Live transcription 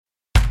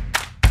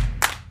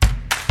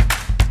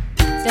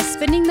Does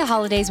spending the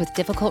holidays with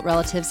difficult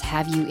relatives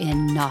have you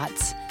in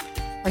knots?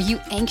 Are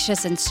you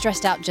anxious and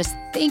stressed out just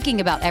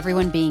thinking about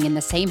everyone being in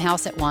the same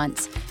house at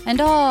once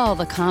and all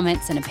the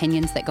comments and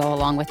opinions that go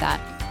along with that?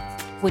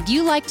 Would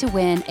you like to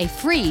win a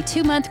free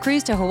 2-month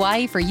cruise to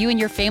Hawaii for you and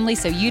your family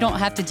so you don't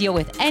have to deal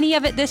with any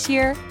of it this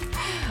year?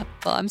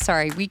 Well, I'm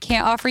sorry, we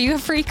can't offer you a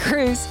free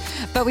cruise,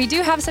 but we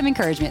do have some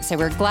encouragement, so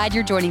we're glad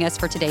you're joining us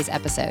for today's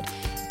episode.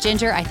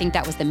 Ginger, I think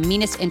that was the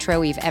meanest intro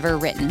we've ever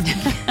written.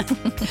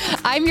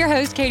 I'm your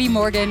host, Katie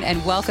Morgan,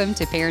 and welcome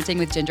to Parenting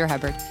with Ginger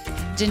Hubbard.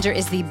 Ginger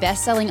is the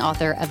best-selling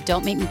author of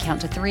Don't Make Me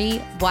Count to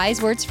 3,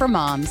 Wise Words for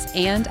Moms,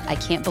 and I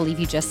Can't Believe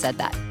You Just Said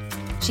That.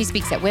 She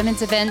speaks at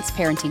women's events,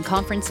 parenting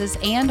conferences,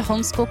 and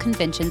homeschool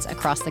conventions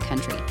across the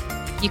country.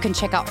 You can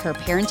check out her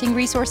parenting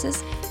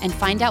resources and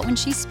find out when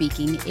she's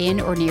speaking in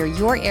or near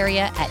your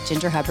area at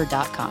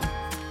gingerhubbard.com.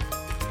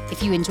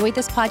 If you enjoyed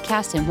this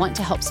podcast and want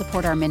to help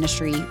support our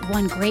ministry,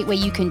 one great way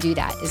you can do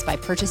that is by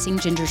purchasing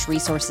Ginger's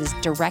resources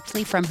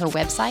directly from her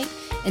website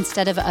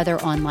instead of other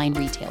online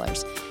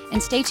retailers.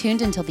 And stay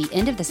tuned until the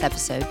end of this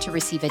episode to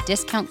receive a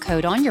discount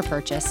code on your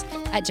purchase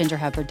at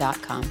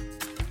gingerhubbard.com.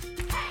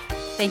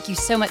 Thank you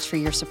so much for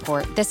your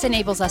support. This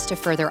enables us to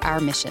further our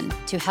mission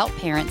to help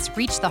parents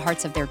reach the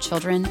hearts of their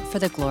children for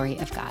the glory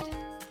of God.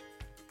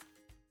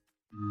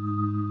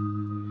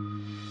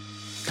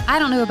 I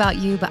don't know about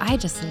you, but I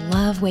just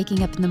love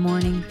waking up in the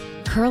morning,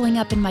 curling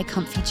up in my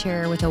comfy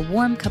chair with a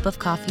warm cup of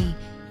coffee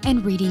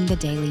and reading the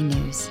daily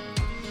news.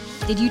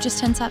 Did you just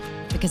tense up?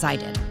 Because I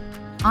did.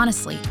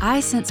 Honestly, I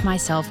sense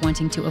myself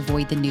wanting to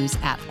avoid the news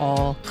at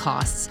all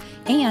costs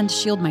and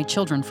shield my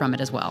children from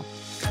it as well.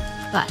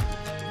 But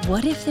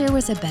what if there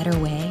was a better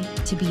way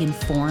to be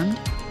informed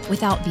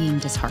without being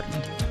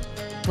disheartened?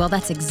 Well,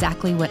 that's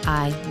exactly what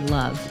I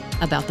love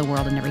about the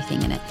world and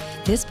everything in it.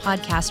 This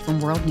podcast from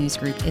World News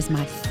Group is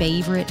my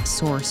favorite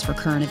source for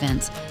current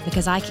events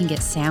because I can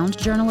get sound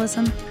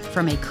journalism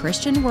from a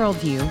Christian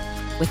worldview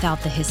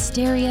without the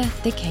hysteria,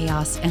 the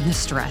chaos, and the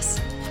stress.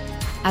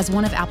 As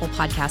one of Apple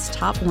Podcast's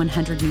top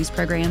 100 news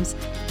programs,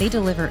 they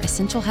deliver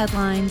essential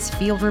headlines,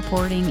 field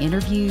reporting,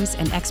 interviews,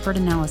 and expert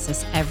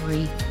analysis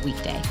every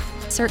weekday.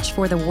 Search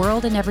for The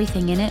World and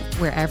Everything in It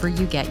wherever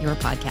you get your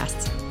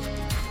podcasts.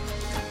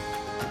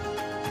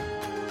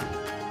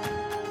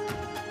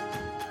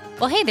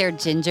 Well, hey there,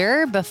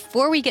 Ginger.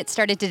 Before we get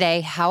started today,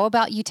 how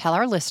about you tell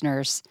our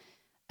listeners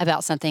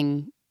about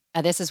something?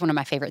 This is one of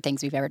my favorite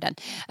things we've ever done.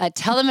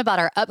 Tell them about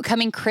our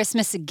upcoming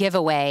Christmas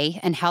giveaway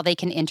and how they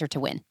can enter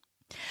to win.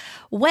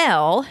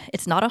 Well,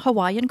 it's not a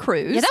Hawaiian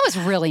cruise. Yeah, that was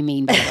really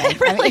mean, by the way. It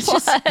really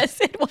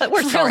was.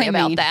 We're sorry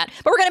about that.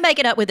 But we're going to make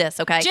it up with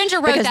this, okay?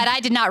 Ginger wrote that. I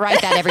did not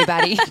write that,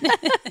 everybody.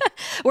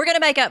 We're going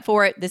to make up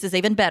for it. This is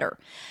even better.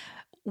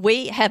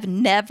 We have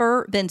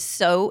never been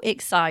so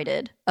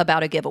excited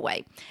about a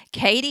giveaway.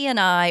 Katie and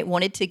I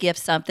wanted to give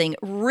something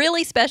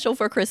really special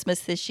for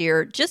Christmas this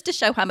year just to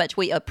show how much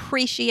we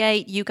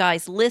appreciate you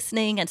guys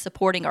listening and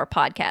supporting our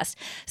podcast.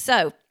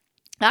 So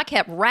I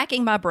kept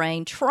racking my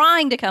brain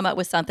trying to come up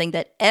with something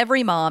that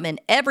every mom in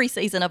every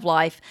season of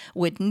life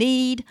would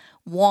need,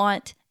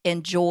 want,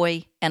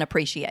 enjoy, and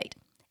appreciate.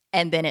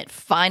 And then it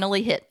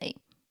finally hit me.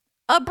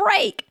 A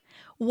break.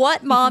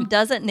 What mom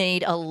doesn't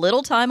need a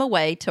little time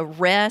away to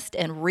rest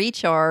and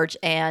recharge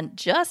and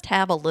just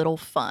have a little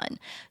fun?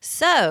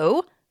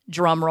 So,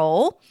 drum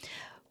roll,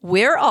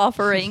 we're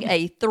offering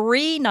a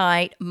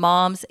 3-night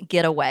mom's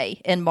getaway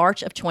in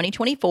March of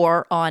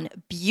 2024 on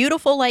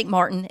beautiful Lake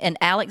Martin in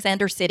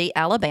Alexander City,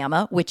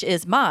 Alabama, which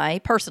is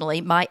personally,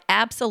 my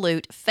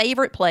absolute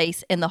favorite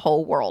place in the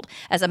whole world.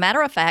 As a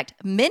matter of fact,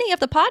 many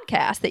of the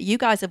podcasts that you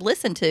guys have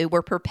listened to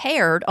were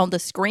prepared on the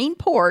screen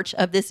porch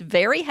of this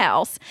very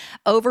house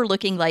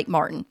overlooking Lake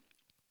Martin.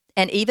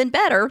 And even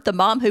better, the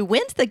mom who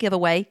wins the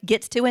giveaway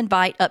gets to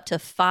invite up to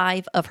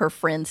 5 of her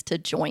friends to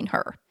join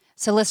her.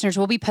 So listeners,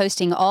 we'll be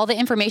posting all the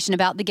information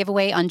about the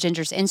giveaway on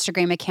Ginger's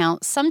Instagram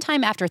account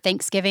sometime after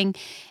Thanksgiving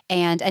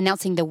and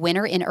announcing the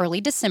winner in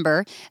early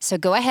December. So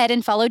go ahead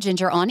and follow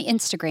Ginger on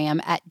Instagram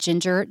at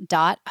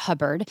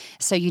ginger.hubbard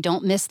so you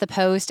don't miss the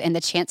post and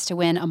the chance to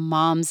win a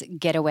mom's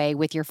getaway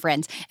with your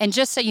friends. And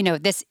just so you know,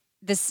 this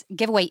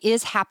giveaway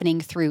is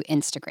happening through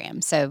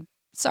Instagram. So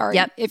sorry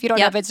if you don't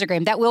have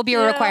Instagram. That will be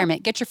a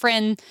requirement. Get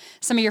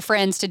some of your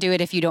friends to do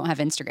it if you don't have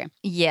Instagram.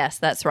 Yes,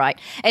 that's right.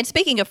 And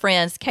speaking of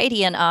friends,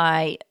 Katie and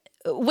I,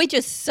 we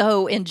just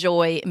so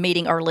enjoy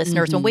meeting our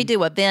listeners. Mm-hmm. When we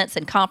do events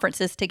and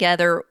conferences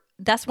together,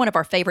 that's one of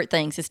our favorite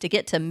things is to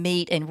get to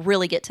meet and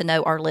really get to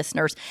know our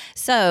listeners.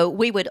 So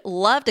we would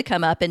love to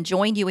come up and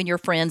join you and your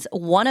friends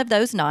one of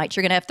those nights.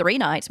 You're going to have 3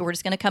 nights, but we're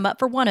just going to come up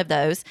for one of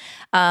those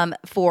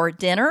for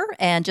dinner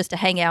and just to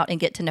hang out and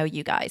get to know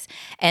you guys.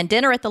 And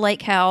dinner at the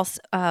lake house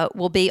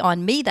will be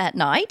on me that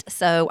night.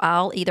 So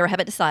I'll either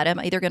have it decided.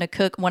 I'm either going to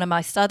cook one of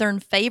my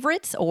Southern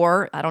favorites,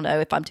 or I don't know,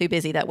 if I'm too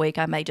busy that week,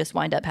 I may just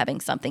wind up having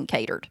something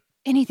catered.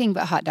 Anything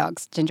but hot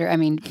dogs, Ginger. I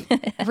mean,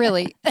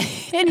 really,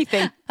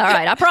 anything. All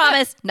right, I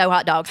promise, no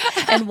hot dogs.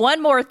 And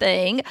one more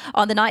thing,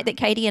 on the night that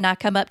Katie and I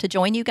come up to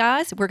join you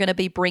guys, we're going to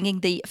be bringing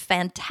the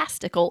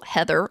fantastical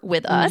Heather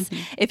with us.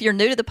 If you're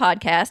new to the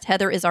podcast,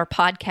 Heather is our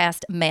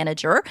podcast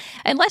manager.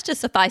 And let's just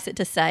suffice it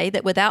to say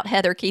that without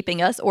Heather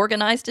keeping us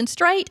organized and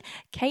straight,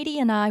 Katie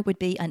and I would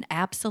be an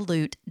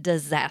absolute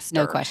disaster.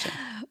 No question.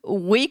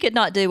 We could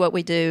not do what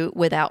we do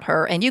without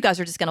her. And you guys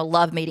are just going to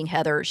love meeting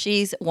Heather.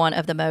 She's one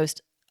of the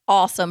most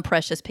awesome,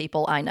 precious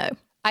people I know.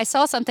 I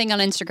saw something on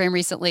Instagram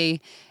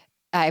recently.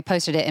 I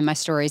posted it in my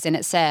stories, and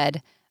it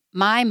said,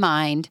 "My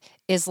mind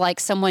is like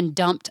someone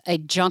dumped a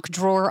junk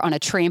drawer on a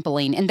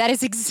trampoline." And that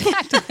is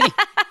exactly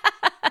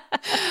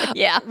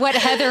what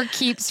Heather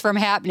keeps from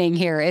happening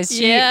here is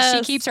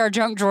she keeps our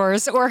junk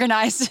drawers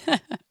organized.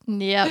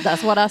 Yeah,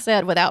 that's what I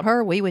said. Without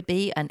her, we would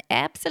be an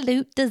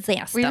absolute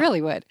disaster. We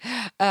really would.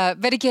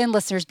 But again,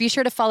 listeners, be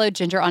sure to follow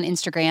Ginger on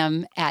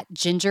Instagram at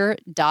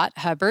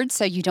ginger.hubbard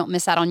so you don't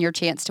miss out on your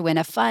chance to win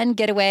a fun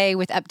getaway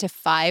with up to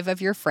 5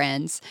 of your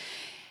friends.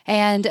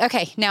 And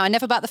okay, now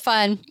enough about the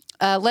fun.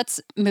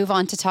 Let's move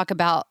on to talk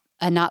about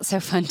a not so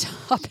fun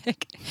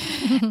topic.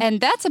 And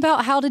that's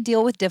about how to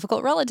deal with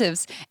difficult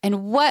relatives.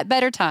 And what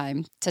better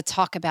time to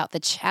talk about the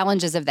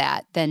challenges of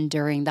that than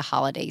during the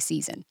holiday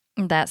season?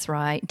 That's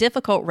right.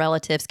 Difficult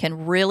relatives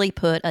can really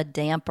put a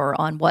damper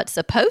on what's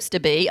supposed to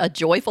be a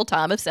joyful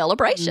time of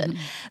celebration.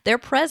 Their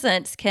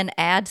presence can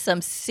add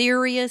some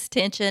serious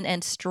tension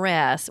and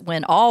stress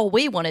when all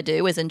we want to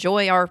do is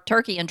enjoy our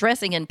turkey and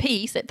dressing in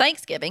peace at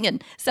Thanksgiving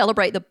and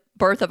celebrate the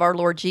birth of our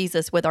Lord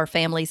Jesus with our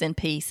families in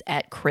peace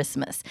at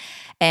Christmas.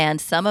 And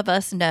some of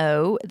us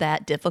know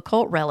that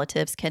difficult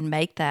relatives can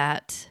make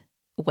that,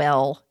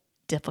 well,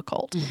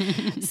 difficult.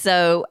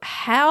 So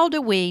how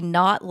do we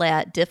not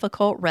let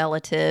difficult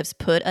relatives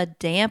put a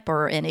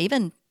damper and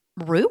even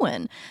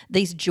ruin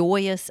these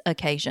joyous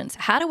occasions?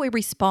 How do we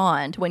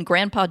respond when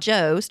Grandpa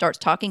Joe starts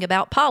talking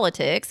about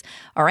politics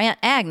or Aunt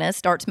Agnes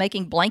starts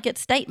making blanket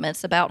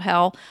statements about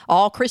how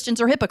all Christians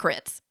are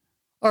hypocrites?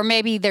 Or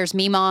maybe there's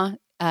Meemaw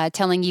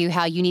telling you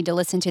how you need to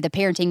listen to the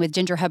Parenting with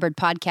Ginger Hubbard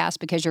podcast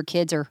because your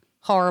kids are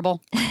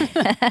horrible.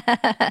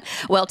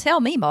 Well, tell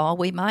Meemaw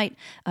we might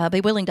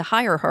be willing to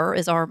hire her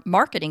as our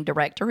marketing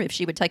director if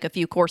she would take a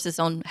few courses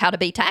on how to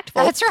be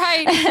tactful. That's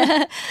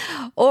right.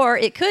 Or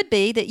it could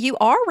be that you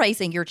are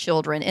raising your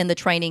children in the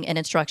training and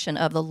instruction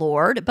of the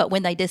Lord, but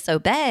when they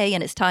disobey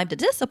and it's time to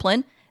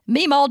discipline,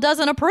 Meemaw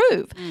doesn't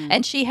approve,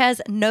 and she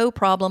has no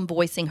problem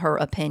voicing her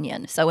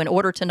opinion. So in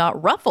order to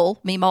not ruffle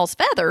Meemaw's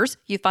feathers,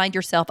 you find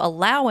yourself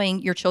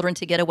allowing your children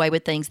to get away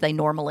with things they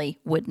normally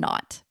would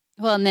not.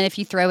 Well, and then if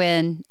you throw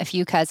in a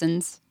few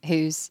cousins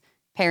whose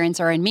parents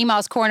are in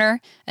Meemaw's corner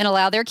and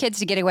allow their kids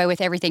to get away with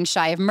everything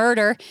shy of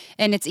murder,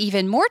 and it's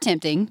even more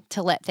tempting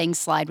to let things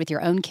slide with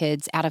your own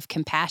kids out of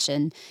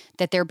compassion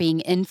that they're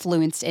being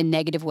influenced in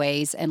negative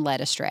ways and led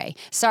astray.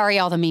 Sorry,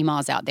 all the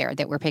Meemaws out there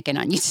that we're picking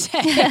on you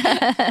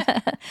today.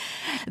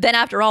 Then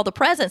after all the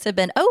presents have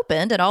been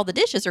opened and all the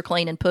dishes are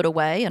clean and put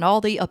away and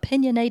all the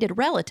opinionated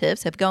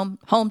relatives have gone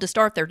home to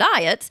start their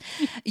diets,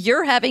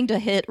 you're having to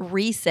hit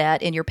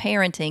reset in your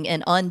parenting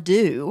and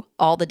undo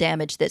all the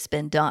damage that's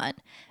been done.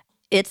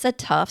 It's a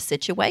tough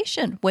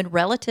situation when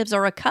relatives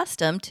are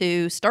accustomed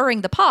to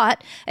stirring the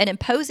pot and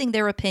imposing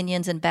their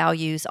opinions and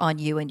values on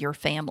you and your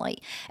family.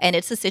 And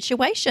it's a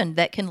situation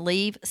that can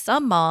leave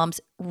some moms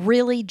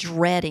really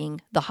dreading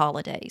the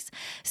holidays.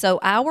 So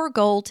our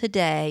goal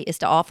today is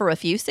to offer a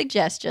few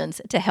suggestions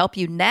to help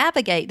you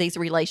navigate these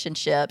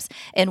relationships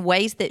in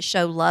ways that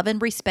show love and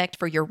respect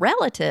for your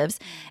relatives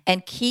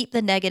and keep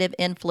the negative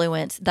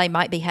influence they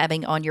might be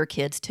having on your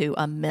kids to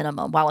a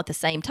minimum, while at the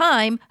same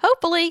time,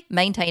 hopefully,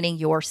 maintaining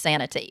your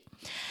sanity.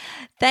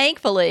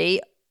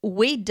 Thankfully,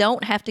 we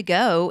don't have to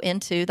go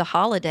into the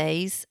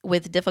holidays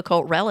with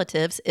difficult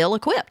relatives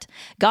ill-equipped.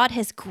 God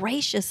has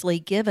graciously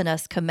given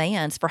us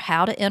commands for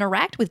how to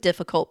interact with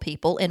difficult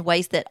people in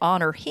ways that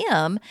honor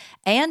Him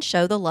and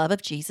show the love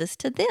of Jesus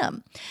to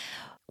them.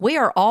 We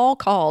are all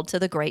called to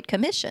the Great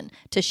Commission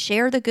to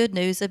share the good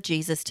news of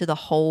Jesus to the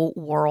whole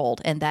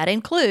world, and that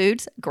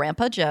includes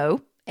Grandpa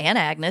Joe, Aunt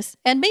Agnes,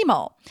 and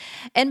Meemaw.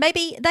 And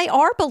maybe they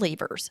are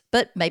believers,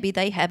 but maybe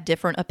they have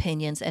different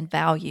opinions and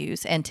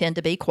values and tend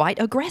to be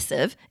quite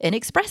aggressive in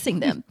expressing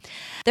them.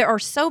 There are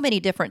so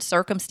many different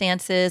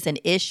circumstances and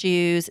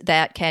issues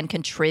that can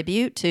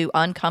contribute to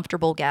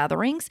uncomfortable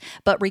gatherings,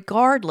 but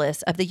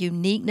regardless of the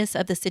uniqueness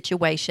of the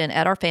situation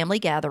at our family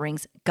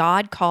gatherings,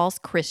 God calls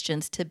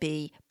Christians to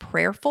be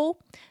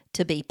prayerful,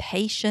 to be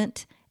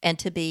patient, and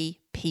to be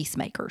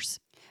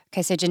peacemakers.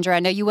 Okay, so Ginger, I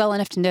know you well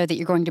enough to know that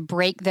you're going to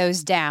break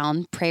those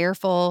down,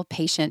 prayerful,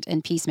 patient,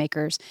 and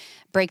peacemakers.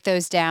 Break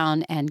those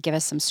down and give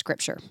us some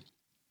scripture.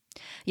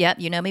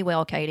 Yep, you know me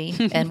well, Katie.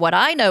 And what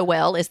I know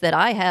well is that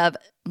I have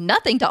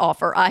nothing to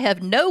offer. I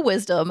have no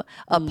wisdom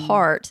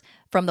apart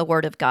from the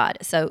Word of God.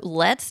 So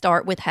let's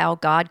start with how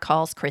God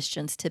calls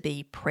Christians to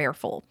be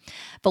prayerful.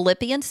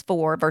 Philippians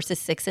 4, verses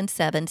 6 and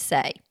 7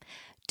 say,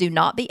 Do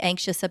not be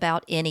anxious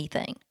about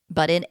anything,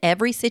 but in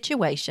every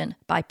situation,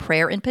 by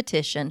prayer and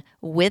petition,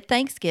 with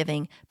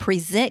thanksgiving,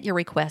 present your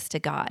requests to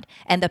God.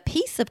 And the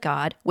peace of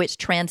God, which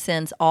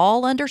transcends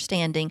all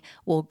understanding,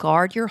 will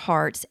guard your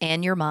hearts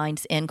and your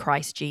minds in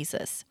Christ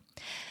Jesus.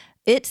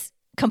 It's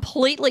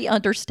completely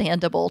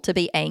understandable to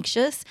be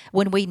anxious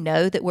when we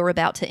know that we're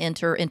about to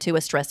enter into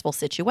a stressful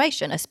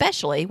situation,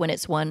 especially when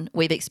it's one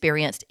we've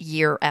experienced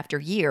year after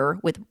year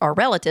with our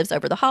relatives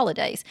over the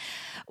holidays.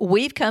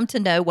 We've come to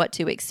know what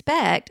to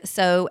expect,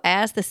 so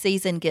as the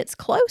season gets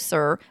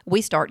closer,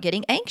 we start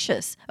getting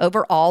anxious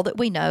over all that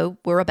we know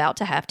we're about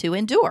to have to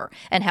endure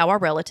and how our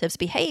relatives'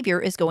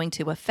 behavior is going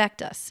to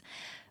affect us.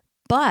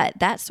 But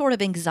that sort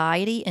of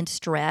anxiety and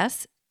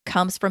stress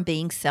comes from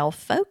being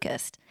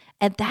self-focused.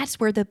 And that's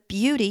where the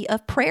beauty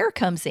of prayer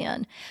comes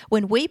in.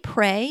 When we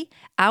pray,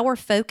 our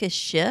focus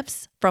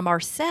shifts from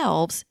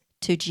ourselves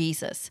to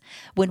Jesus.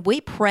 When we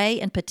pray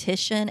and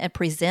petition and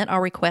present our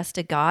requests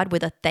to God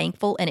with a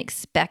thankful and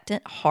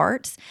expectant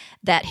hearts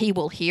that He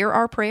will hear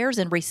our prayers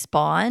and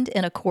respond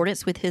in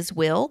accordance with His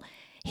will,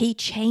 He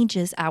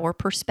changes our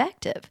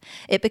perspective.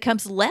 It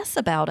becomes less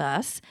about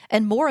us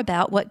and more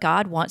about what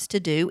God wants to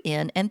do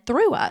in and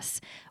through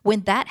us.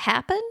 When that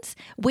happens,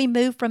 we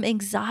move from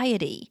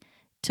anxiety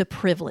to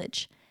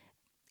privilege.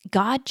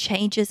 God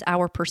changes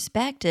our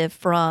perspective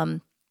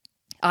from,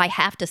 I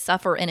have to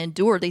suffer and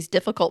endure these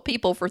difficult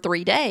people for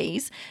 3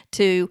 days,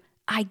 to,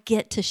 I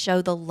get to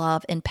show the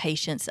love and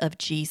patience of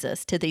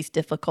Jesus to these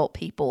difficult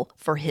people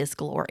for His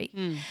glory.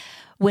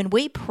 When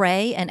we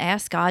pray and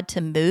ask God to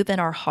move in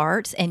our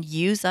hearts and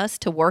use us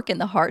to work in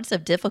the hearts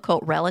of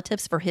difficult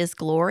relatives for His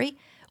glory,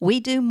 we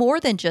do more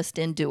than just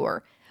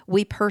endure.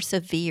 We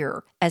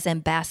persevere as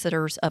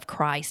ambassadors of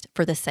Christ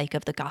for the sake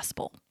of the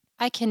gospel.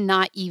 I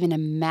cannot even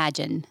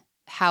imagine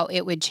how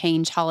it would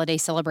change holiday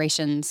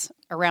celebrations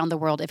around the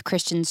world if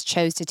Christians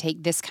chose to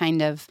take this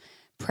kind of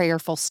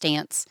prayerful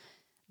stance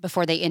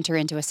before they enter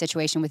into a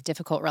situation with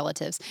difficult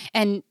relatives.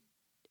 And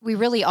we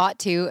really ought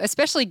to,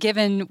 especially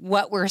given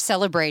what we're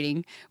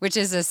celebrating, which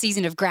is a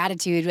season of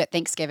gratitude at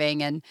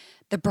Thanksgiving and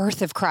the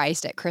birth of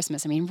Christ at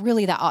Christmas. I mean,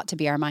 really, that ought to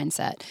be our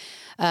mindset.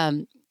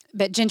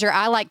 But Ginger,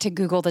 I like to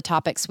Google the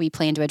topics we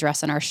plan to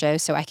address on our show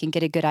so I can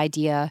get a good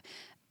idea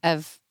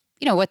of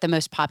what the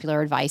most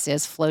popular advice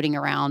is floating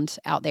around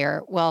out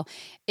there. Well,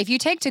 if you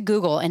take to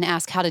Google and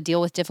ask how to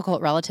deal with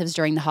difficult relatives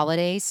during the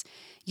holidays,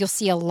 you'll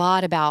see a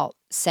lot about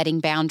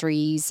setting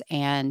boundaries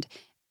and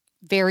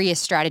various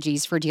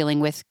strategies for dealing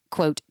with,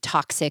 quote,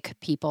 toxic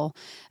people.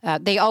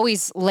 They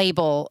always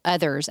label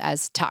others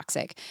as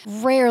toxic.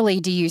 Rarely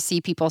do you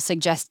see people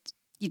suggest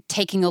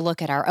taking a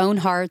look at our own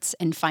hearts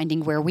and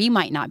finding where we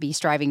might not be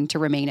striving to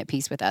remain at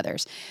peace with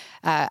others.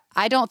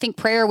 I don't think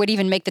prayer would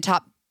even make the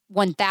top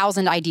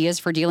 1,000 ideas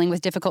for dealing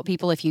with difficult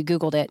people if you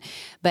Googled it.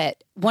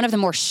 But one of the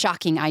more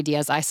shocking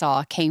ideas I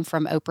saw came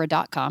from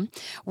Oprah.com,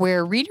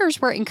 where readers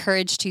were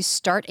encouraged to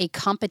start a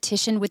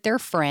competition with their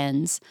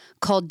friends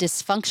called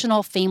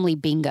Dysfunctional Family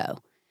Bingo.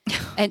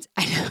 And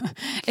I know,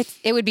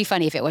 it would be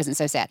funny if it wasn't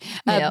so sad.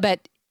 Yep.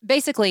 But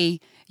basically,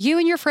 you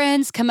and your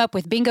friends come up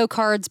with bingo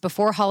cards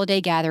before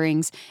holiday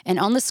gatherings, and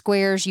on the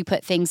squares you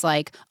put things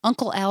like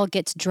Uncle Al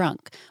gets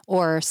drunk,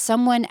 or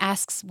someone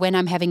asks when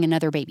I'm having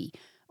another baby,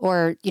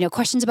 or,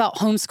 questions about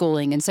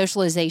homeschooling and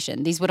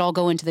socialization. These would all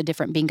go into the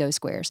different bingo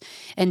squares.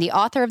 And the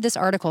author of this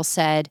article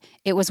said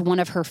it was one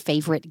of her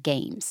favorite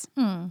games.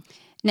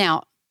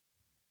 Now,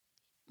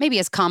 maybe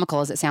as comical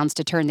as it sounds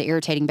to turn the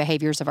irritating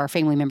behaviors of our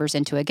family members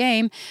into a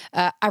game,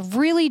 I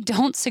really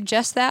don't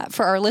suggest that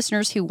for our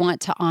listeners who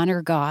want to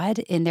honor God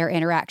in their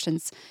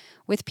interactions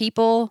with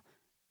people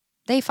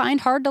they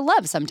find hard to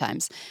love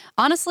sometimes.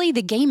 Honestly,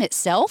 the game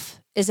itself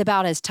is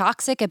about as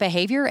toxic a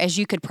behavior as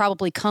you could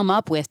probably come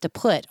up with to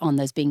put on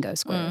those bingo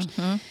squares.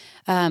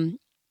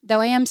 Though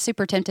I am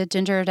super tempted,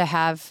 Ginger, to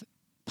have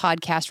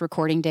podcast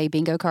recording day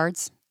bingo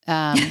cards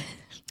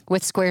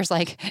with squares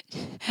like,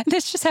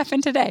 this just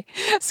happened today,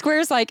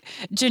 squares like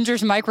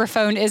Ginger's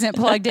microphone isn't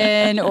plugged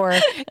in or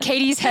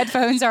Katie's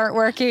headphones aren't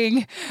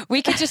working.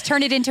 We could just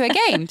turn it into a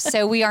game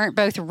so we aren't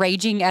both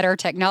raging at our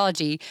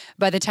technology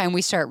by the time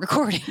we start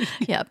recording.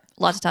 Yep.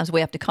 Lots of times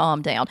we have to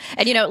calm down.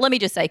 And, let me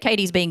just say,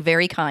 Katie's being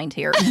very kind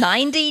here.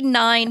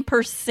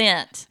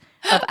 99%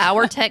 of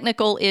our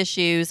technical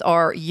issues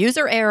are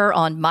user error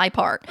on my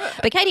part.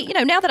 But Katie,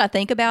 now that I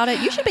think about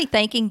it, you should be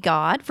thanking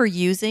God for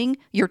using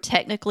your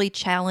technically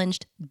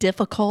challenged,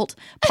 difficult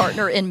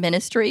partner in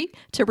ministry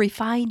to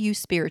refine you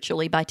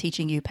spiritually by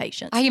teaching you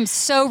patience. I am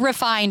so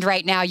refined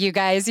right now, you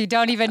guys. You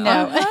don't even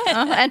know.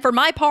 And for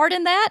my part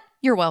in that,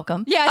 you're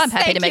welcome. Yes, I'm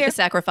happy thank to make you. the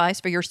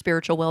sacrifice for your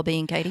spiritual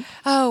well-being, Katie.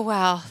 Oh,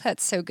 wow.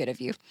 That's so good of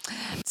you.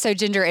 So,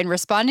 Ginger, in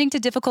responding to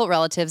difficult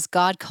relatives,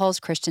 God calls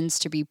Christians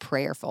to be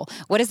prayerful.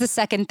 What is the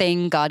second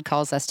thing God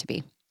calls us to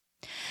be?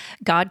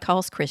 God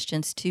calls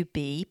Christians to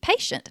be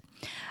patient.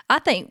 I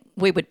think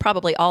we would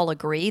probably all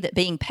agree that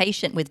being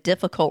patient with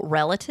difficult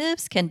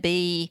relatives can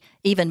be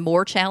even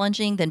more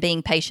challenging than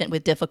being patient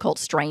with difficult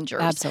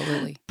strangers.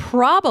 Absolutely.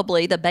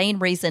 Probably the main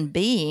reason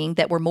being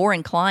that we're more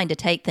inclined to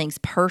take things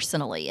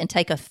personally and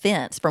take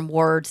offense from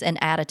words and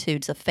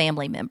attitudes of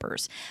family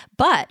members.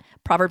 But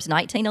Proverbs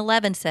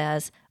 19:11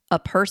 says, "A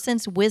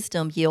person's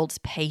wisdom yields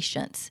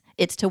patience.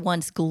 It's to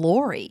one's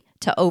glory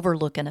to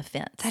overlook an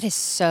offense." That is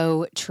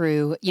so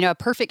true. A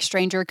perfect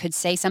stranger could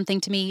say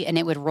something to me and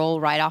it would roll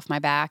right off my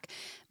back.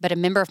 But a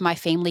member of my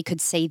family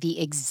could say the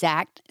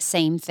exact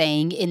same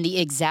thing in the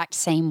exact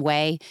same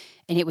way,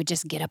 and it would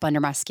just get up under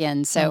my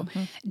skin. So,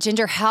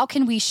 Ginger, how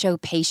can we show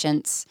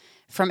patience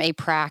from a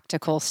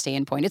practical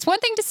standpoint? It's one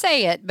thing to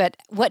say it, but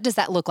what does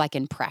that look like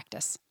in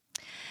practice?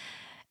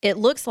 It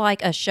looks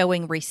like us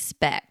showing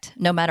respect,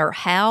 no matter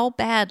how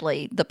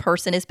badly the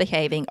person is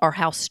behaving or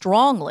how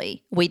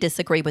strongly we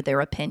disagree with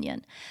their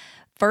opinion.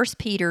 1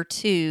 Peter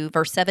 2,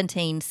 verse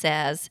 17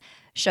 says,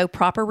 "Show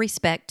proper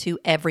respect to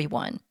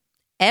everyone."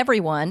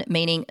 Everyone,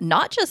 meaning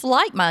not just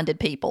like-minded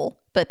people,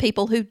 but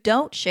people who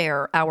don't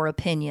share our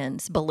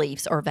opinions,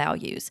 beliefs, or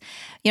values.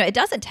 It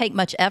doesn't take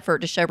much effort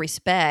to show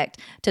respect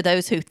to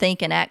those who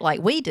think and act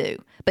like we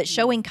do, but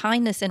showing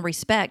kindness and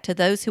respect to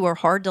those who are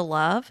hard to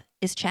love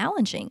is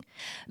challenging.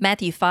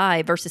 Matthew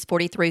 5, verses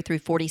 43 through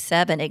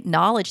 47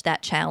 acknowledge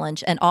that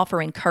challenge and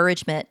offer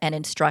encouragement and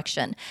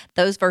instruction.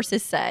 Those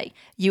verses say,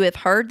 "You have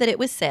heard that it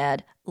was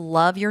said,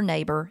 'Love your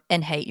neighbor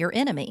and hate your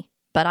enemy.'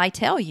 But I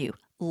tell you,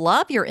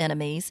 love your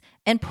enemies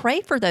and pray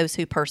for those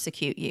who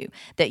persecute you,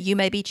 that you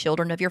may be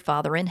children of your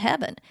Father in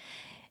heaven.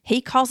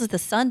 He causes the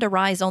sun to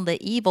rise on the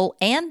evil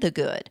and the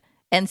good,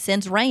 and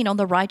sends rain on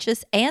the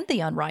righteous and the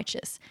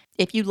unrighteous.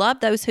 If you love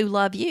those who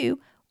love you,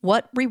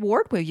 what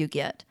reward will you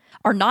get?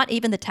 Are not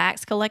even the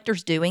tax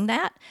collectors doing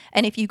that?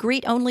 And if you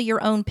greet only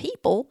your own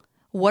people,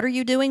 what are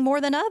you doing more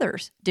than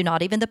others? Do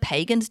not even the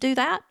pagans do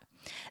that?"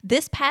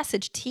 This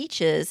passage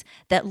teaches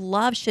that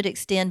love should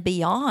extend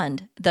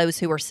beyond those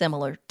who are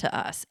similar to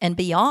us and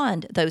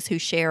beyond those who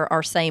share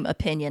our same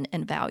opinion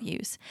and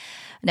values.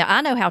 Now,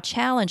 I know how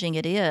challenging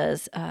it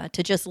is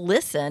to just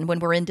listen when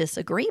we're in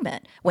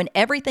disagreement, when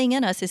everything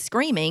in us is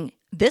screaming,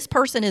 "This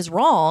person is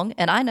wrong,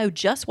 and I know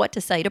just what to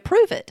say to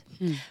prove it."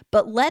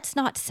 But let's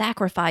not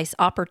sacrifice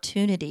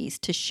opportunities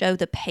to show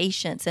the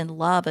patience and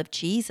love of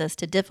Jesus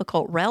to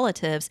difficult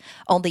relatives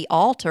on the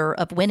altar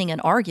of winning an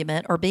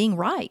argument or being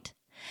right.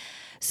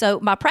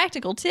 So my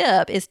practical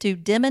tip is to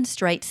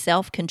demonstrate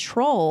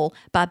self-control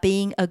by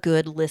being a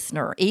good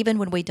listener, even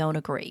when we don't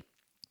agree.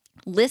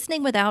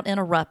 Listening without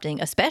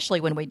interrupting, especially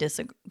when we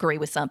disagree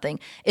with something,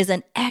 is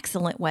an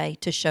excellent way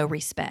to show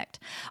respect.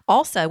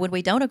 Also, when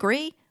we don't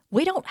agree,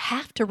 we don't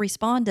have to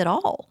respond at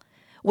all.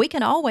 We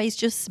can always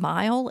just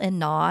smile and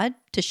nod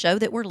to show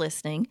that we're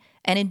listening.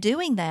 And in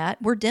doing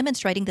that, we're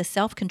demonstrating the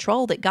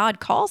self-control that God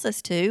calls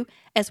us to,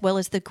 as well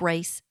as the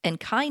grace and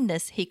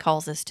kindness He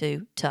calls us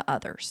to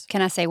others.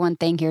 Can I say one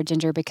thing here,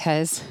 Ginger?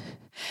 Because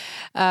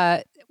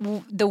the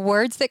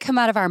words that come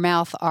out of our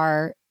mouth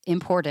are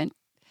important.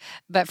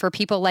 But for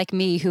people like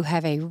me who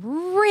have a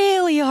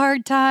really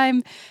hard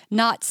time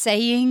not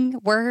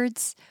saying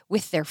words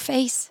with their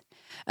face,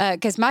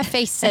 because my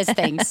face says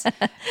things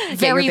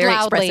very you're very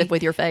loudly. expressive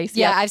with your face.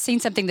 Yeah, Yep. I've seen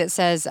something that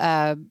says,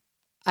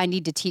 I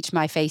need to teach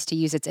my face to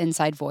use its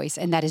inside voice.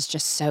 And that is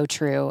just so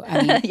true.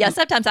 I mean, Yeah,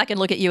 sometimes I can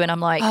look at you and I'm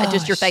like,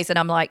 just your face, and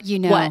I'm like, you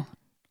know,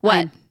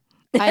 What?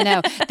 I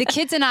know. The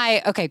kids and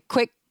I, okay,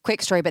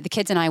 quick story, but the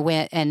kids and I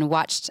went and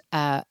watched,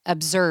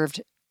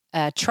 observed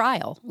a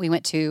trial. We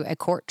went to a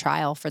court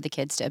trial for the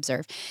kids to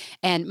observe.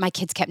 And my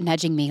kids kept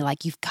nudging me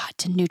like, "You've got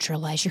to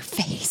neutralize your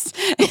face.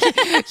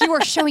 You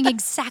are showing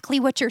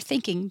exactly what you're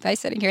thinking by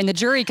sitting here." And the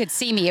jury could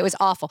see me. It was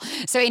awful.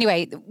 So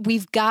anyway,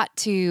 we've got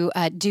to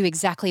do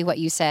exactly what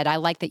you said. I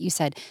like that you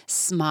said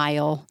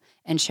smile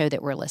and show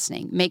that we're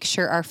listening. Make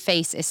sure our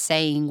face is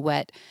saying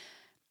what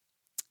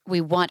we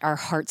want our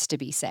hearts to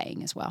be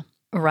saying as well.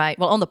 Right.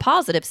 Well, on the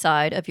positive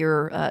side of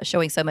your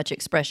showing so much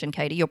expression,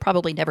 Katie, you'll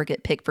probably never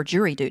get picked for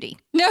jury duty.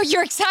 No,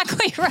 you're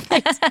exactly right.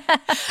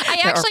 I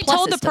actually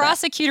told the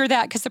prosecutor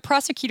that because the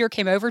prosecutor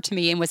came over to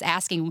me and was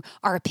asking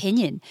our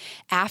opinion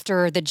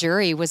after the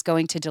jury was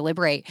going to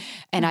deliberate.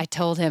 And I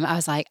told him, I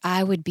was like,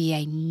 I would be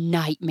a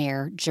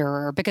nightmare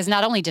juror because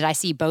not only did I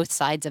see both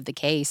sides of the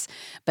case,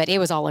 but it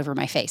was all over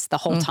my face the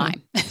whole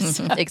time.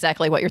 So,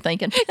 exactly what you're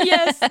thinking.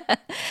 Yes.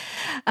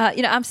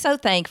 I'm so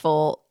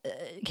thankful,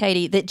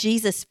 Katie, that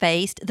Jesus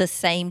faced the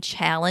same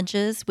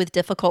challenges with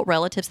difficult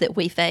relatives that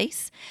we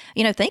face.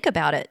 Think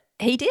about it.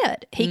 He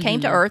did. He came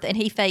to earth and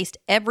he faced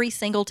every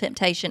single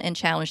temptation and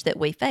challenge that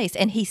we face.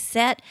 And he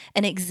set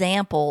an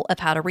example of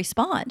how to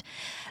respond.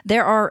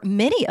 There are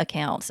many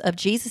accounts of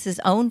Jesus'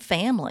 own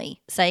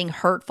family saying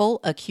hurtful,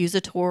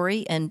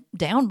 accusatory, and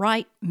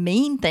downright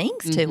mean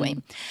things to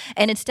him.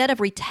 And instead of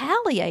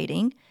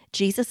retaliating,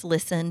 Jesus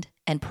listened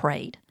and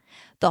prayed.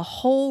 The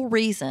whole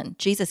reason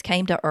Jesus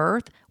came to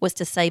earth was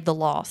to save the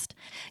lost.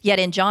 Yet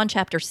in John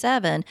chapter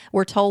 7,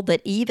 we're told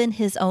that even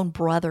his own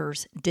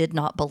brothers did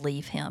not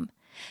believe him.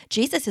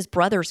 Jesus'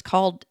 brothers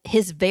called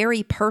his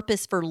very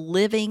purpose for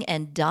living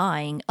and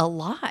dying a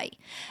lie.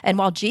 And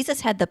while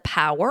Jesus had the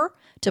power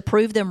to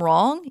prove them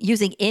wrong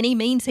using any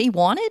means he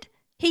wanted,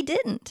 he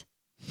didn't.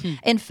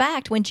 In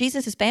fact, when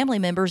Jesus' family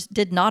members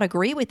did not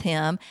agree with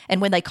him,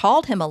 and when they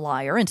called him a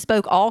liar and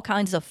spoke all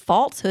kinds of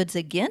falsehoods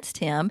against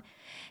him,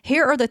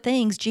 here are the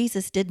things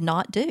Jesus did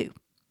not do.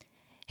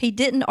 He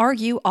didn't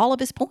argue all of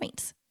his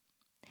points.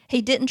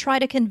 He didn't try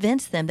to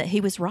convince them that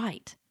he was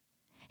right.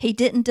 He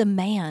didn't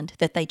demand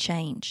that they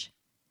change.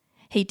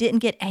 He didn't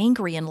get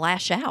angry and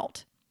lash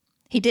out.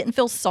 He didn't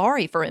feel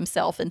sorry for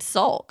himself and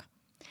sulk.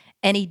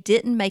 And he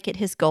didn't make it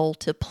his goal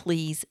to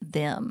please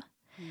them.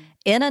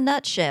 In a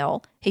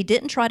nutshell, he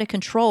didn't try to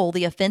control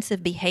the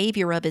offensive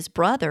behavior of his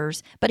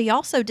brothers, but he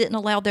also didn't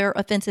allow their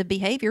offensive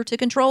behavior to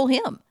control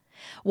him.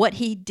 What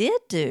he did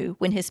do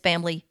when his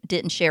family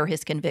didn't share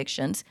his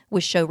convictions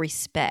was show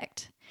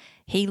respect.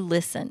 He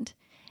listened.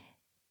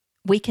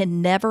 We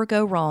can never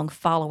go wrong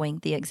following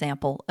the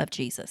example of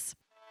Jesus.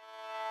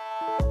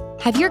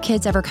 Have your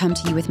kids ever come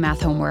to you with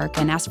math homework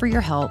and asked for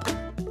your help,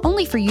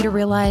 only for you to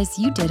realize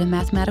you did a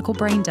mathematical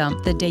brain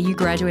dump the day you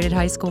graduated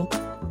high school?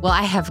 Well,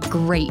 I have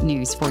great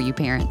news for you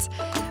parents.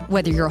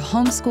 Whether you're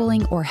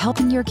homeschooling or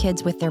helping your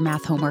kids with their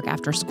math homework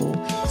after school,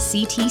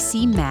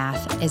 CTC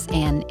Math is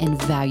an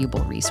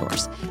invaluable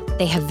resource.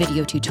 They have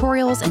video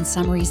tutorials and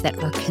summaries that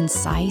are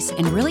concise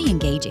and really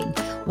engaging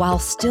while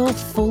still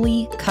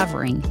fully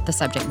covering the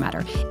subject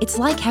matter. It's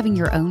like having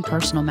your own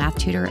personal math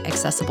tutor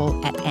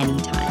accessible at any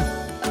time.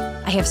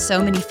 I have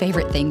so many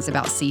favorite things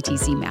about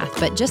CTC Math,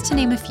 but just to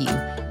name a few,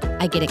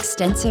 I get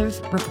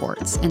extensive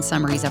reports and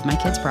summaries of my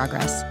kids'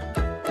 progress.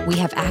 We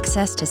have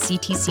access to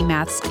CTC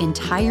Math's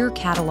entire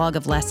catalog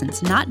of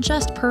lessons, not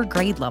just per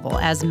grade level,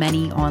 as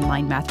many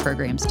online math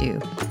programs do.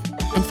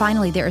 And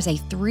finally, there is a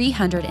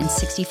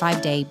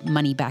 365-day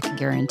money-back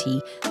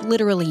guarantee,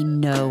 literally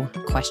no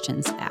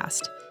questions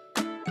asked.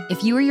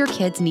 If you or your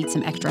kids need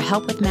some extra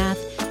help with math,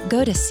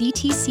 go to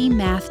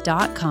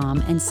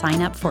ctcmath.com and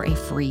sign up for a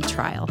free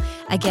trial.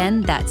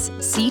 Again, that's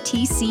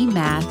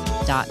ctcmath.com.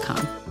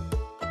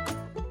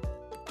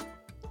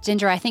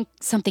 Ginger, I think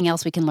something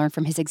else we can learn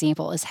from his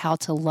example is how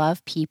to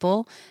love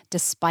people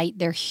despite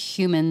their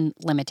human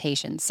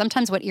limitations.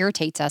 Sometimes what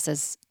irritates us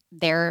is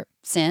their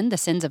sin, the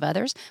sins of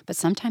others, but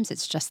sometimes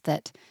it's just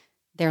that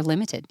they're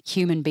limited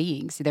human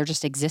beings. They're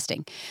just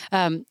existing.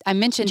 I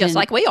mentioned just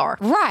like we are.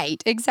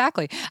 Right,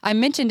 exactly. I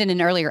mentioned in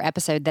an earlier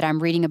episode that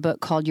I'm reading a book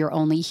called You're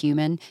Only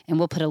Human, and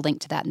we'll put a link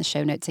to that in the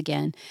show notes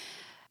again.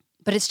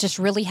 But it's just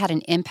really had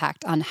an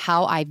impact on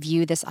how I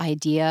view this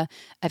idea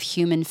of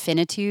human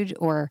finitude,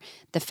 or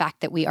the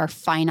fact that we are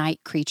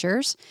finite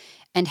creatures,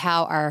 and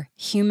how our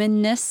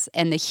humanness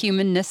and the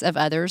humanness of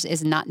others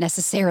is not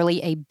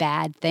necessarily a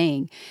bad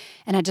thing.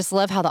 And I just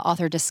love how the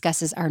author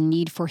discusses our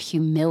need for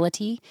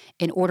humility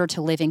in order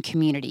to live in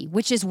community,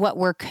 which is what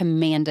we're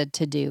commanded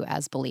to do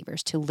as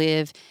believers, to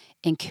live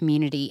in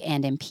community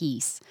and in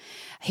peace.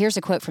 Here's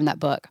a quote from that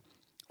book.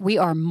 We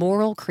are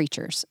moral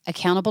creatures,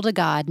 accountable to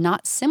God,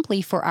 not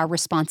simply for our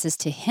responses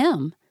to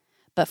Him,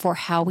 but for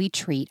how we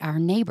treat our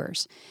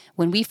neighbors.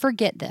 When we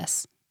forget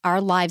this,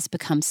 our lives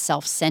become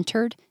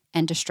self-centered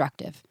and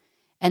destructive.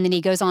 And then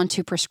he goes on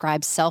to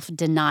prescribe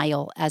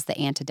self-denial as the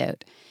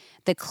antidote.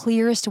 The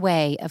clearest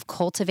way of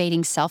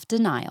cultivating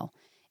self-denial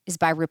is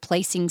by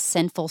replacing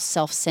sinful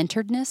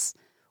self-centeredness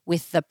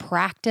with the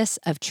practice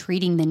of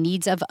treating the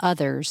needs of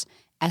others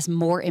as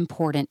more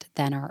important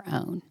than our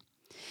own.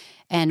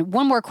 And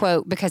one more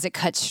quote, because it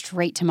cuts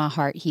straight to my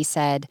heart. He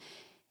said,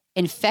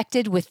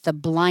 "Infected with the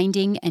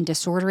blinding and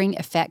disordering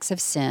effects of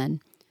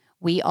sin,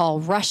 we all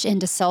rush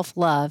into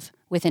self-love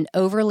with an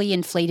overly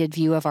inflated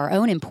view of our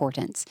own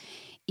importance,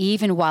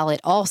 even while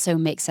it also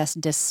makes us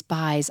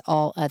despise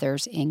all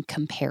others in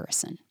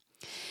comparison."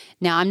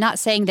 Now, I'm not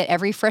saying that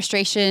every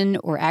frustration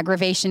or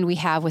aggravation we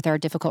have with our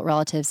difficult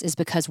relatives is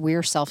because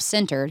we're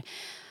self-centered.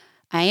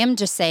 I am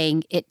just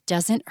saying it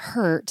doesn't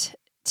hurt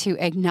to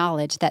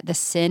acknowledge that the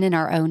sin in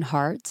our own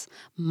hearts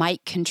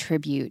might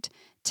contribute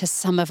to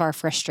some of our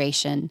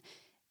frustration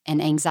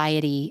and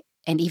anxiety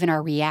and even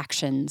our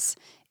reactions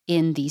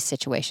in these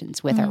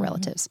situations with our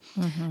relatives.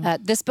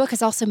 This book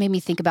has also made me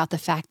think about the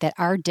fact that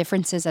our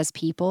differences as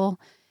people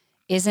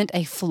isn't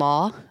a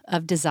flaw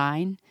of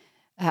design.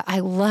 I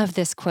love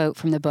this quote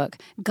from the book.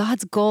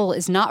 God's goal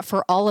is not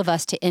for all of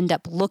us to end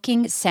up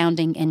looking,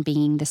 sounding, and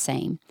being the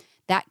same.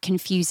 That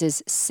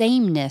confuses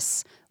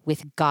sameness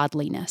with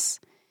godliness.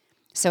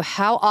 So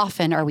how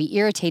often are we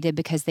irritated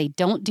because they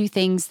don't do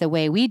things the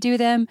way we do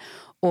them,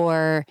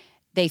 or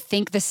they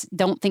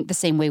don't think the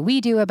same way we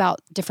do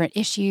about different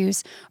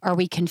issues? Are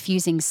we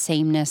confusing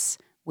sameness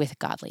with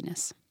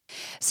godliness?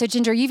 So,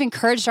 Ginger, you've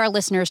encouraged our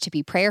listeners to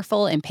be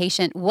prayerful and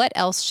patient. What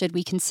else should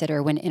we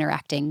consider when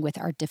interacting with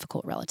our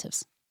difficult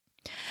relatives?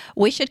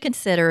 We should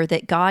consider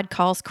that God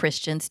calls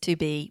Christians to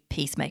be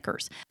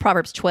peacemakers.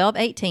 Proverbs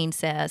 12:18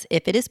 says,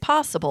 "If it is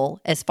possible,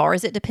 as far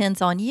as it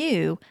depends on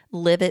you,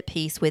 live at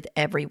peace with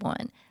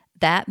everyone."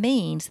 That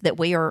means that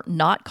we are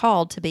not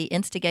called to be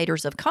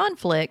instigators of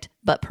conflict,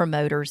 but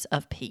promoters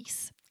of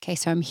peace. Okay,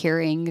 so I'm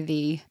hearing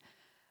the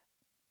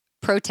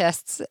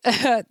protests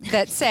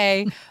that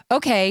say,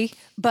 okay,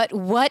 but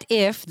what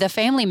if the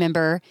family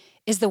member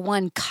is the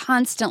one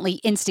constantly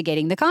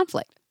instigating the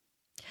conflict?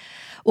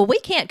 Well, we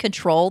can't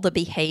control the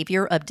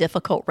behavior of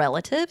difficult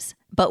relatives,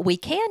 but we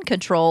can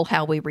control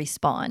how we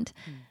respond.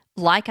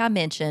 Like I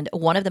mentioned,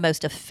 one of the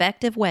most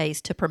effective ways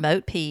to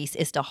promote peace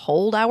is to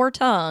hold our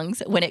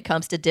tongues when it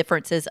comes to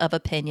differences of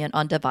opinion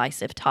on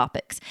divisive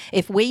topics.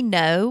 If we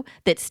know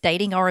that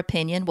stating our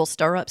opinion will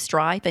stir up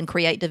strife and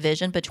create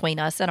division between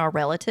us and our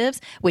relatives,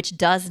 which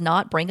does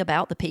not bring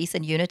about the peace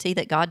and unity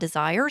that God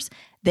desires,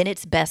 then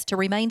it's best to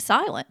remain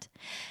silent.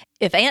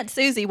 If Aunt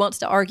Susie wants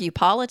to argue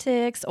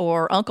politics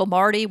or Uncle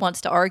Marty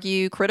wants to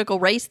argue critical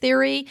race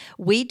theory,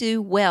 we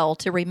do well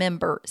to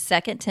remember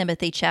 2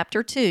 Timothy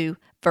chapter 2,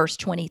 verse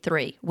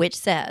 23, which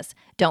says,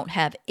 "Don't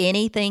have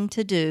anything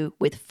to do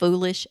with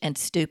foolish and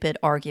stupid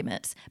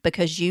arguments,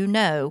 because you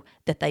know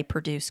that they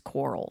produce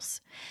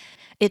quarrels."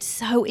 It's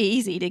so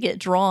easy to get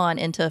drawn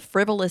into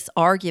frivolous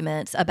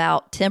arguments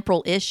about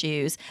temporal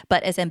issues,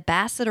 but as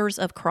ambassadors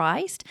of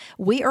Christ,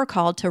 we are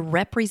called to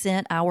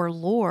represent our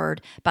Lord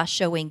by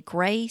showing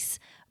grace,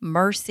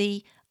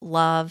 mercy,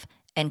 love,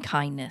 and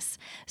kindness.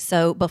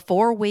 So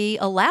before we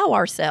allow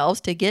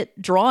ourselves to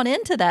get drawn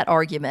into that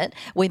argument,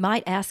 we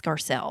might ask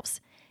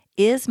ourselves,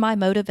 is my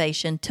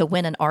motivation to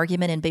win an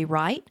argument and be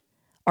right,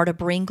 or to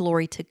bring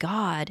glory to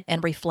God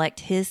and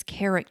reflect His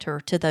character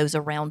to those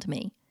around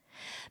me?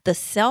 The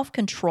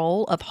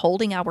self-control of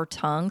holding our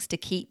tongues to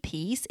keep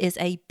peace is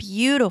a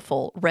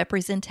beautiful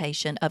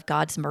representation of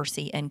God's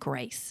mercy and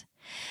grace.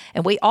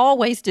 And we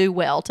always do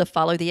well to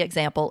follow the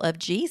example of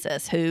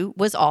Jesus, who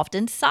was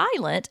often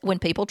silent when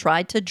people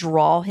tried to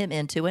draw him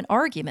into an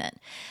argument.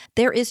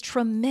 There is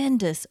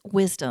tremendous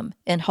wisdom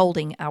in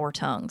holding our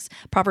tongues.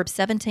 Proverbs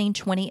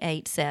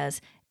 17:28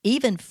 says,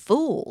 "Even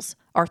fools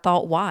are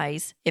thought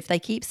wise if they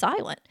keep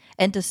silent,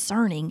 and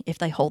discerning if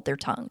they hold their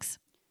tongues."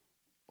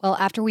 Well,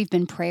 after we've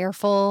been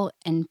prayerful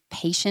and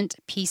patient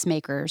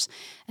peacemakers,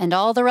 and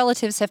all the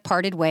relatives have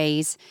parted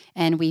ways,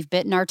 and we've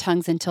bitten our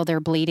tongues until they're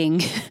bleeding,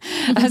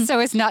 so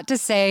as not to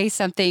say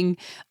something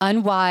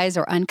unwise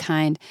or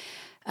unkind,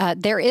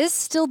 there is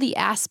still the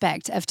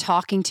aspect of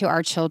talking to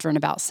our children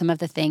about some of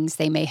the things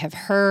they may have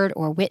heard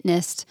or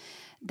witnessed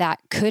that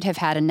could have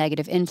had a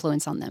negative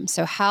influence on them.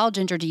 So how,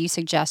 Ginger, do you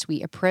suggest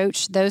we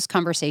approach those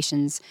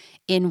conversations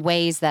in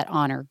ways that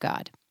honor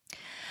God?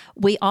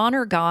 We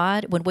honor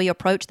God when we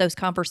approach those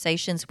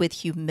conversations with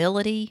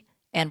humility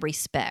and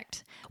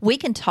respect. We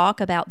can talk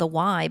about the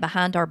why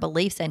behind our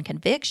beliefs and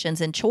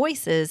convictions and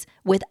choices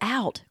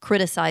without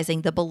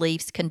criticizing the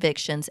beliefs,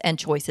 convictions, and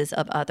choices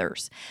of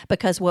others.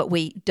 Because what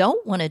we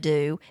don't want to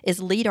do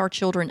is lead our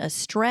children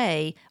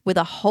astray with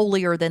a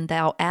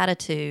holier-than-thou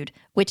attitude,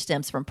 which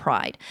stems from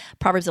pride.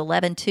 Proverbs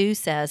 11:2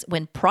 says,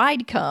 "When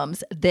pride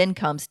comes, then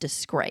comes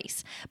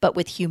disgrace. But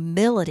with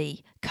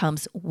humility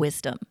comes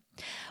wisdom."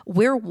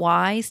 We're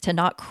wise to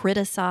not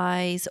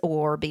criticize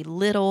or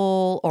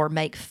belittle or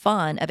make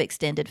fun of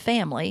extended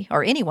family,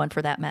 or anyone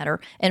for that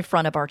matter, in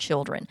front of our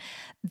children.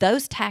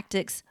 Those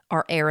tactics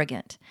are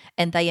arrogant,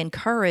 and they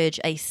encourage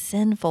a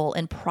sinful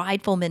and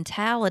prideful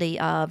mentality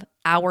of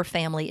our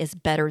family is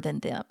better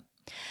than them.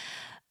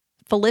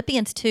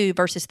 Philippians 2,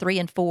 verses 3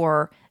 and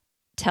 4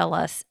 tell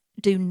us,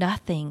 "Do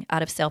nothing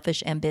out of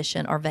selfish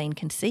ambition or vain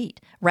conceit.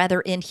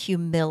 Rather, in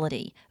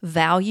humility,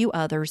 value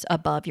others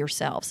above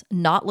yourselves,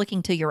 not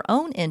looking to your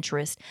own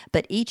interest,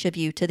 but each of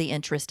you to the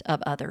interest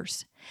of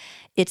others."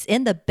 It's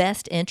in the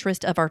best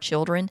interest of our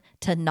children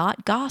to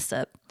not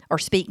gossip or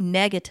speak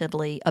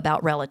negatively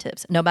about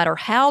relatives, no matter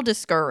how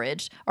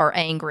discouraged or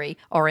angry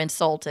or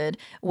insulted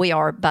we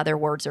are by their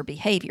words or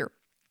behavior.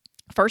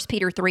 1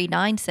 Peter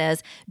 3:9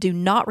 says, "Do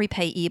not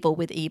repay evil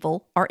with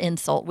evil or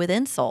insult with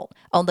insult.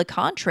 On the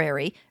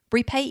contrary,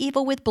 repay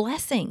evil with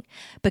blessing,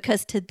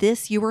 because to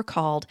this you were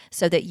called,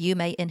 so that you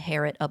may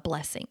inherit a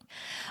blessing."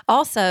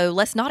 Also,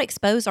 let's not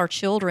expose our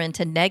children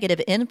to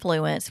negative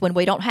influence when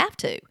we don't have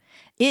to.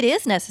 It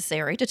is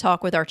necessary to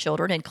talk with our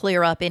children and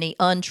clear up any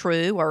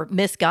untrue or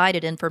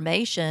misguided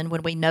information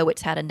when we know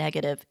it's had a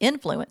negative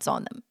influence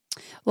on them.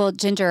 Well,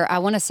 Ginger, I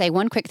want to say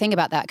one quick thing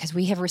about that, because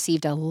we have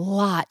received a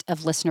lot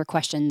of listener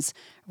questions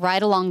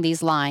right along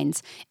these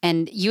lines.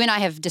 And you and I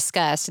have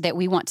discussed that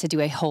we want to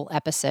do a whole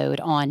episode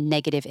on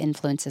negative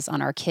influences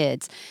on our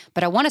kids.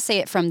 But I want to say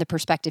it from the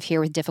perspective here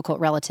with difficult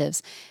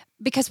relatives,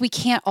 because we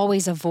can't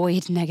always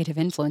avoid negative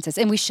influences,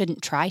 and we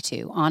shouldn't try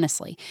to,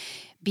 honestly.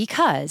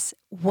 Because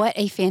what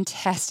a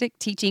fantastic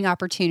teaching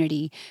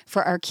opportunity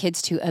for our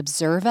kids to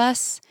observe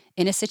us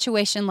in a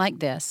situation like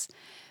this,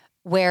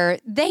 where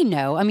they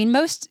know, I mean,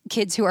 most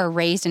kids who are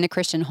raised in a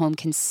Christian home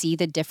can see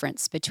the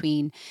difference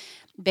between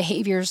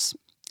behaviors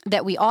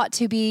that we ought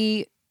to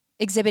be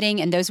exhibiting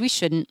and those we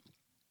shouldn't.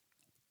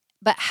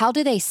 But how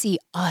do they see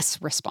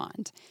us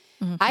respond?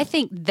 Mm-hmm. I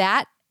think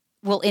that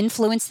will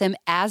influence them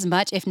as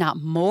much, if not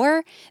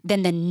more,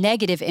 than the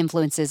negative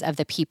influences of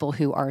the people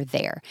who are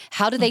there.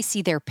 How do they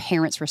see their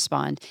parents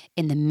respond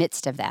in the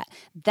midst of that?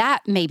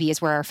 That maybe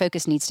is where our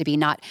focus needs to be,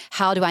 not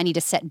how do I need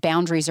to set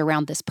boundaries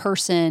around this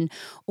person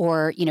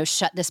or,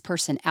 shut this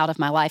person out of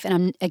my life.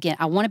 And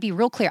I want to be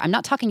real clear. I'm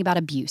not talking about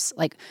abuse.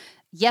 Like,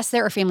 yes,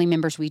 there are family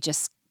members we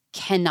just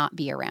cannot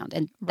be around.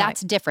 And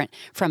that's different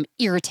from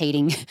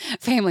irritating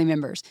family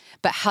members.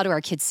 But how do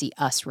our kids see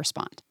us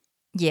respond?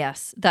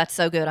 Yes, that's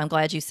so good. I'm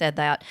glad you said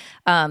that.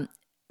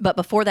 But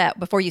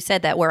before you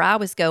said that, where I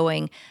was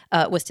going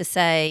was to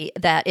say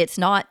that it's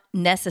not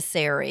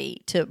necessary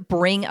to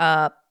bring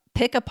up,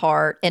 pick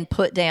apart, and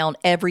put down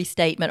every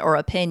statement or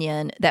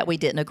opinion that we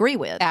didn't agree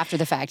with. After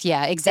the fact.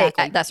 Yeah,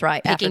 exactly. That's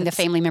right. Picking the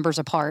family members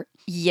apart.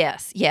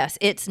 Yes.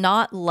 It's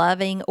not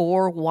loving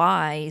or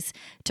wise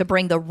to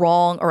bring the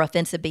wrong or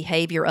offensive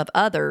behavior of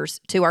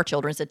others to our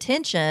children's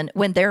attention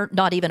when they're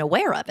not even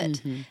aware of it.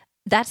 Mm-hmm.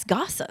 That's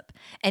gossip.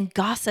 And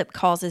gossip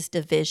causes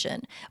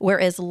division,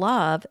 whereas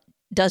love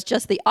does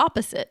just the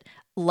opposite.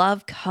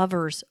 Love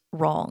covers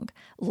wrong.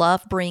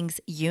 Love brings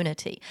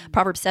unity.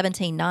 Proverbs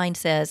 17:9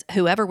 says,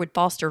 whoever would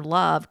foster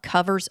love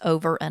covers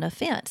over an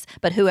offense,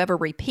 but whoever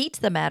repeats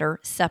the matter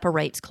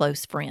separates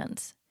close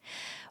friends.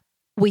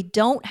 We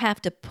don't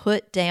have to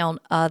put down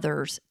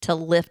others to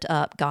lift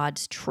up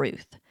God's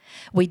truth.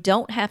 We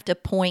don't have to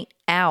point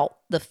out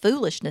the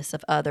foolishness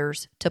of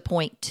others to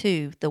point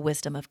to the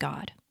wisdom of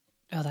God.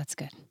 Oh, that's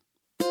good.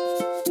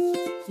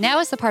 Now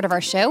is the part of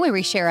our show where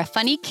we share a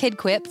funny kid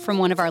quip from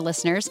one of our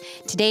listeners.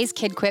 Today's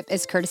kid quip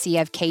is courtesy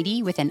of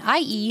Katie with an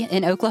IE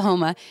in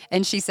Oklahoma,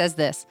 and she says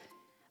this: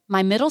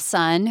 my middle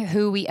son,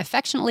 who we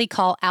affectionately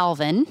call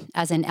Alvin,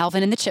 as in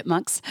Alvin and the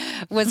Chipmunks,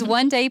 was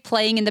one day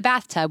playing in the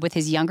bathtub with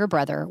his younger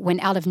brother when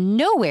out of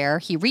nowhere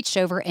he reached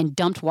over and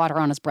dumped water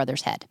on his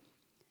brother's head.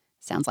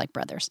 Sounds like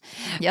brothers.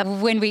 Yep.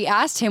 When we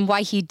asked him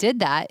why he did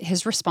that,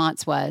 his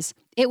response was,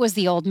 it was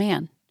the old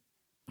man.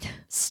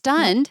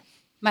 Stunned,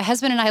 my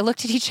husband and I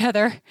looked at each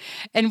other,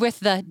 and with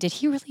the, did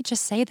he really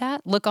just say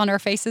that look on our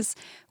faces,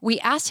 we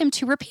asked him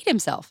to repeat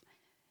himself.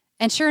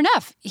 And sure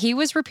enough, he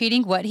was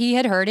repeating what he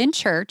had heard in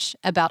church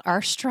about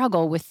our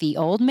struggle with the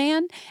old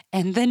man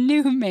and the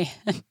new man.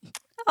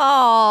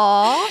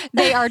 Aww.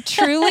 They are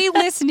truly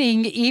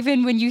listening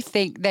even when you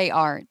think they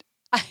aren't.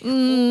 I've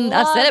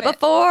said it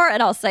before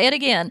and I'll say it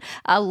again.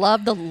 I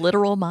love the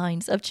literal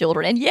minds of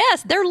children. And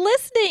yes, they're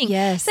listening.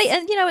 Yes. See,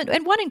 and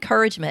one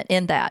encouragement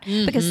in that,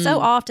 because so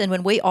often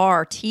when we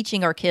are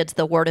teaching our kids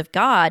the Word of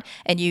God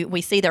and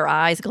we see their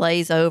eyes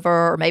glaze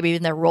over or maybe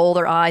even they roll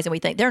their eyes and we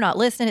think they're not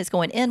listening, it's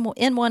going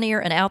in one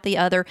ear and out the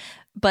other.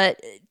 But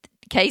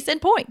case in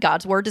point,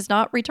 God's Word does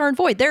not return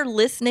void. They're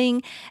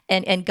listening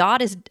and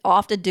God is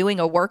often doing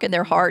a work in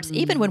their hearts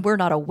even when we're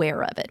not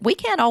aware of it. We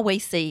can't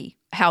always see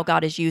how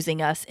God is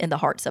using us in the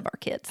hearts of our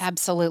kids.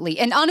 Absolutely.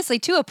 And honestly,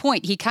 to a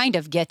point, he kind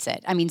of gets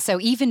it. I mean, so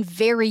even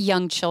very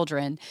young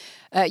children,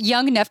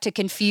 young enough to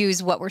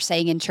confuse what we're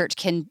saying in church,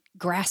 can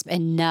grasp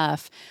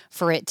enough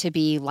for it to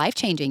be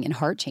life-changing and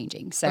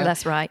heart-changing. So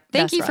that's right.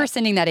 Thank you for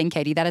sending that in,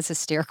 Katie. That is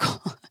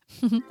hysterical.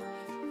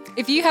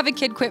 If you have a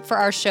kid quip for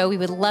our show, we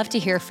would love to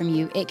hear from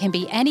you. It can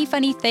be any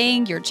funny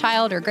thing your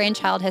child or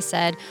grandchild has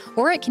said,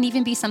 or it can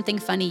even be something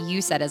funny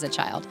you said as a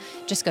child.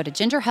 Just go to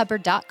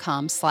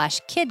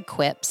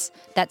gingerhubbard.com/kidquips,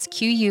 that's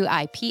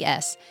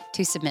QUIPS,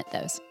 to submit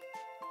those.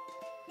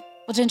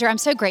 Well, Ginger, I'm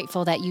so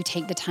grateful that you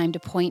take the time to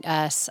point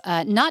us,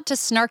 not to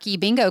snarky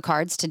bingo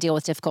cards to deal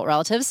with difficult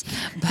relatives,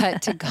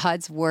 but to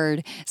God's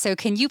Word. So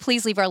can you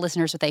please leave our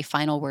listeners with a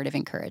final word of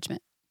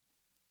encouragement?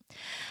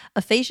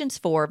 Ephesians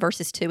 4,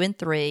 verses 2 and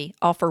 3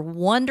 offer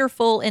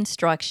wonderful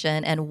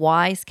instruction and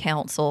wise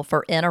counsel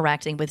for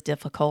interacting with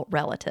difficult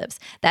relatives.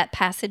 That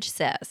passage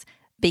says,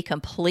 be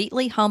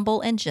completely humble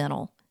and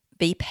gentle,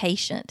 be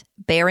patient,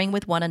 bearing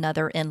with one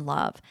another in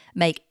love.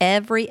 Make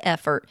every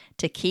effort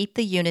to keep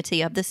the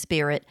unity of the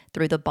Spirit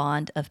through the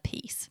bond of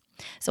peace.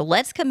 So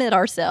let's commit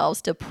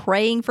ourselves to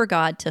praying for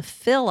God to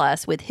fill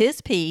us with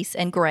His peace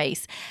and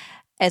grace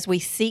as we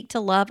seek to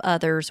love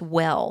others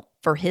well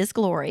for His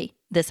glory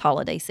this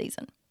holiday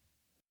season.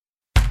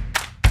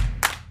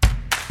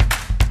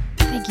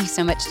 Thank you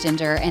so much,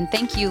 Ginger, and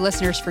thank you,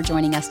 listeners, for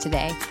joining us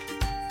today.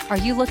 Are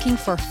you looking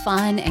for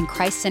fun and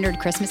Christ-centered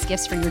Christmas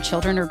gifts for your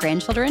children or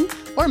grandchildren,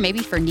 or maybe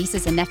for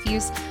nieces and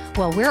nephews?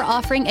 Well, we're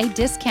offering a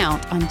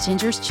discount on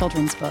Ginger's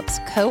children's books,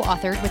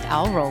 co-authored with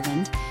Al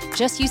Rowland.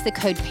 Just use the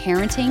code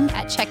PARENTING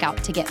at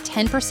checkout to get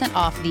 10%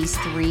 off these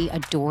 3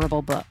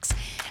 adorable books.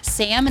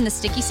 Sam and the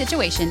Sticky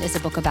Situation is a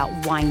book about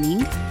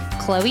whining.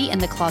 Chloe and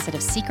the Closet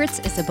of Secrets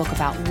is a book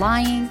about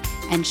lying.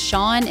 And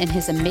Sean and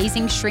his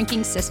amazing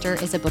shrinking sister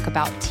is a book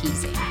about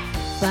teasing.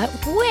 But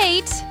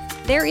wait,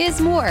 there is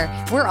more.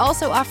 We're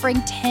also offering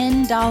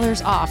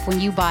 $10 off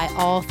when you buy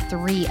all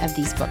 3 of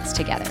these books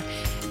together.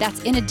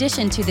 That's in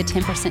addition to the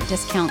 10%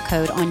 discount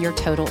code on your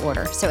total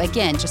order. So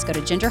again, just go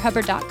to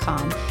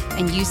gingerhubbard.com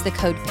and use the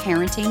code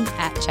PARENTING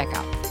at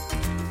checkout.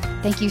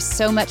 Thank you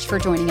so much for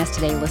joining us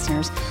today,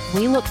 listeners.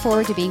 We look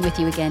forward to being with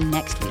you again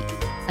next week.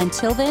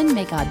 Until then,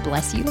 may God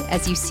bless you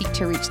as you seek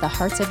to reach the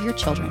hearts of your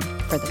children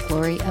for the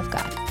glory of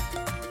God.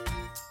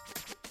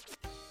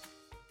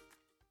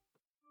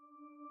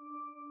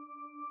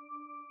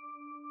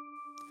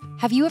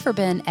 Have you ever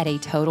been at a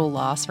total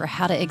loss for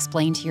how to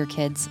explain to your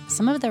kids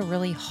some of the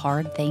really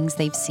hard things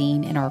they've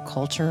seen in our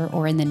culture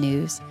or in the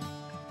news?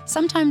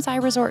 Sometimes I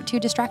resort to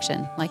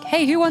distraction, like,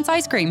 hey, who wants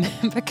ice cream?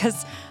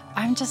 Because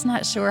I'm just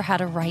not sure how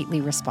to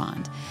rightly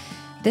respond.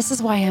 This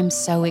is why I'm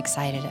so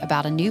excited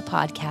about a new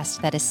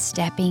podcast that is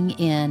stepping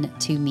in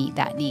to meet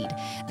that need.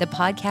 The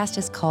podcast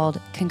is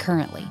called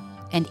Concurrently,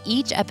 and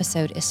each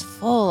episode is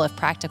full of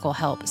practical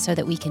help so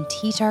that we can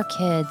teach our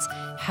kids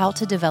how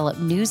to develop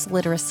news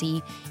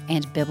literacy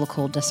and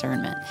biblical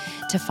discernment.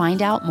 To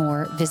find out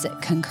more, visit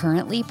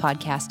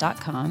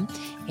concurrentlypodcast.com,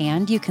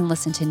 and you can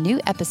listen to new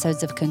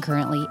episodes of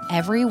Concurrently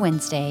every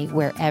Wednesday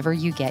wherever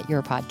you get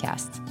your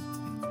podcasts.